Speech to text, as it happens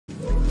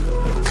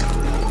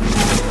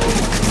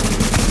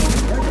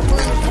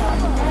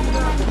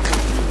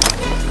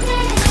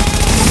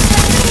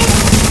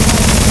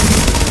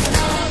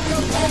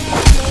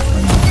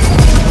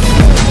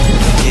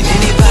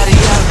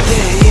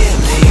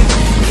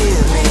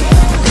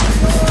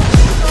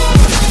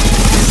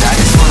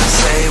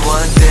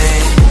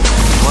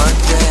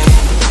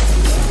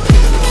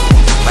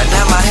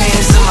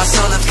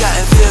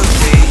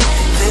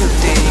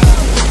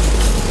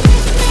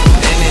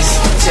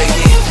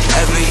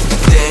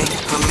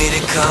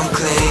come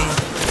clean.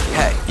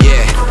 Hey,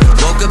 yeah.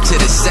 Woke up to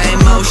the same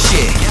old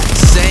shit.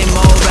 Same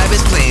old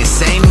rabbits playing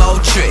same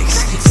old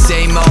tricks.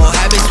 Same old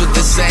habits with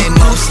the same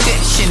old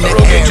stitch. In the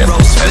air,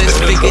 roll splits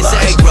big as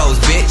egg rolls,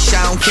 bitch,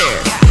 I don't care.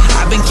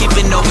 I've been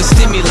keeping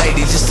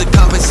overstimulated just to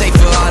compensate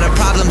for all the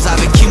problems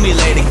I've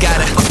accumulated.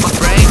 Got a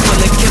brain full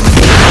of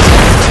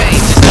chemicals,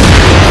 pain just to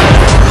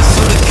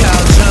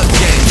pharmaceutical drug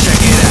game, check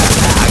it out.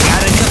 I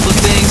got a couple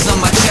things on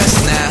my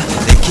chest now.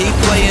 They keep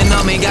weighing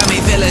on me, got me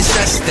feeling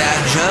stressed out.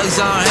 Drugs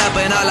aren't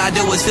helping, all I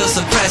do is feel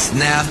suppressed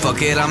now.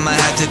 Fuck it, I'ma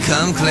have to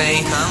come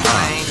clean.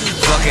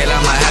 Fuck it,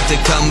 I'ma have to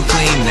come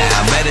clean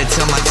now. Better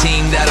tell my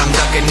team that I'm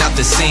ducking out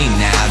the scene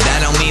now.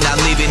 That don't mean I'm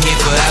leaving here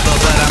forever,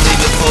 but I'm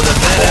leaving for the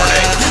better.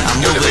 I'm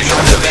moving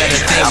on to better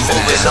things now. I'm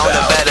moving on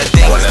to better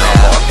things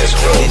now.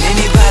 Can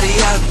anybody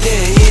out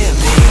there hear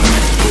me?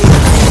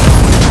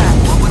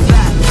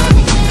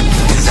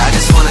 Cause I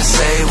just wanna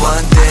say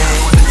one thing,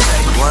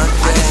 one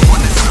thing.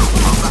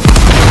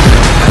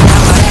 Right now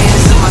my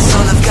hands and my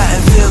soul have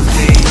gotten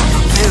filthy,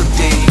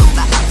 filthy.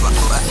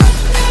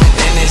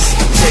 And it's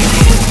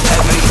taking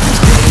everything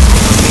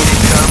for me to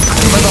come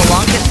clean. For the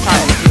longest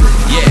time.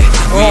 Yeah,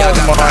 we all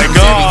got problems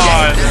every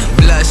day.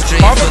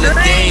 Bloodstream full of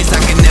things I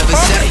can never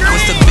say.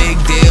 What's the big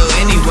deal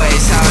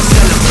anyways? How I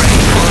celebrate.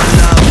 One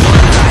love,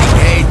 one life.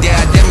 Every day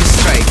I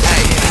demonstrate.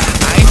 Hey,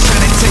 I ain't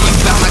trying to tell you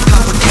about my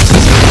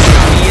complications.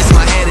 Me is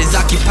my head is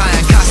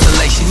occupying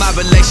constellation. My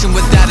relation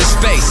with outer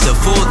space, a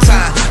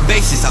full-time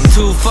basis. I'm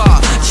too far,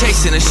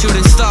 chasing a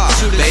shooting star.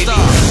 Baby,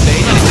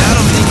 baby, I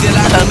don't think that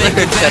I can make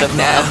it back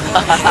now.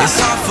 It's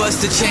hard for us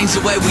to change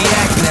the way we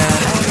act now.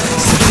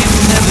 Some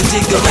people never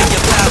dig the way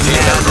you're proud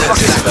now.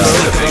 Looks like we're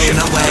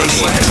slipping away.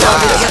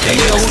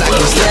 Looks like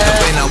we're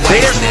slipping away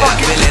now.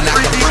 Feeling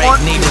like a break,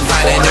 need to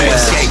find a new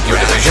escape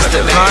route. Just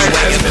to make me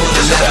wake and pull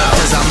the lever,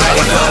 cause I'm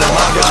ready for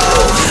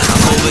tomorrow.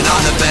 I'm moving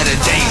on to better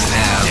days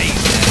now.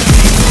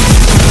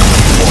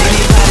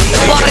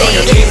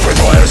 Team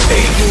requires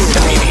aid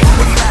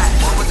immediately.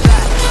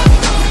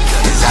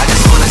 Cause I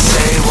just wanna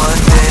say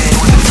one thing,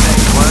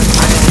 one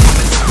thing.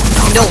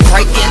 No,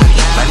 right in.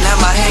 Right now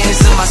my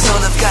hands and my soul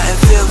have gotten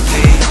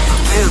filthy,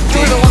 filthy.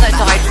 You're the one that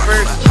died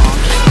first.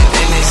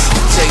 And it's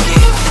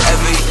taking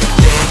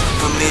everything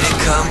for me to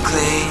come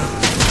clean.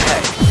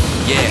 Hey,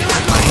 yeah,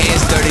 my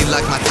hands dirty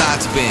like my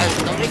thoughts been.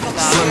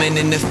 Swimming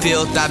in the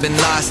filth I've been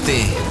lost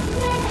in.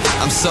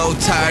 I'm so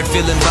tired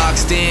feeling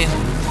boxed in.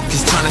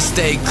 Cause trying to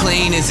stay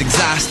clean is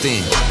exhausting.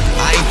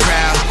 I ain't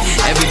proud,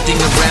 everything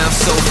around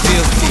so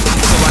filthy.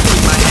 So I keep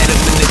my head up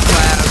in the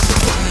clouds.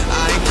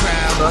 I ain't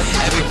proud,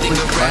 everything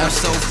around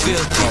so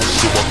filthy.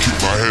 So I keep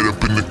my head up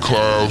in the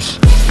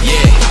clouds.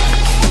 Yeah,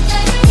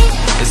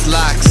 it's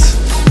Locks.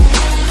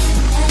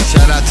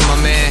 Shout out to my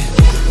man,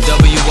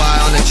 WY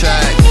on the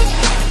track.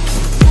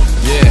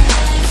 Yeah.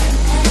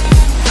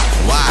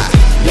 Why?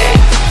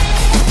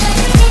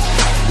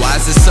 Why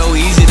is it so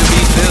easy to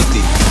be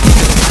filthy?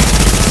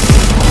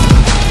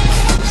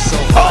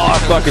 Oh, I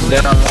fucking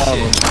down all of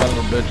them, son of a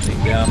bitch, he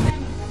got me.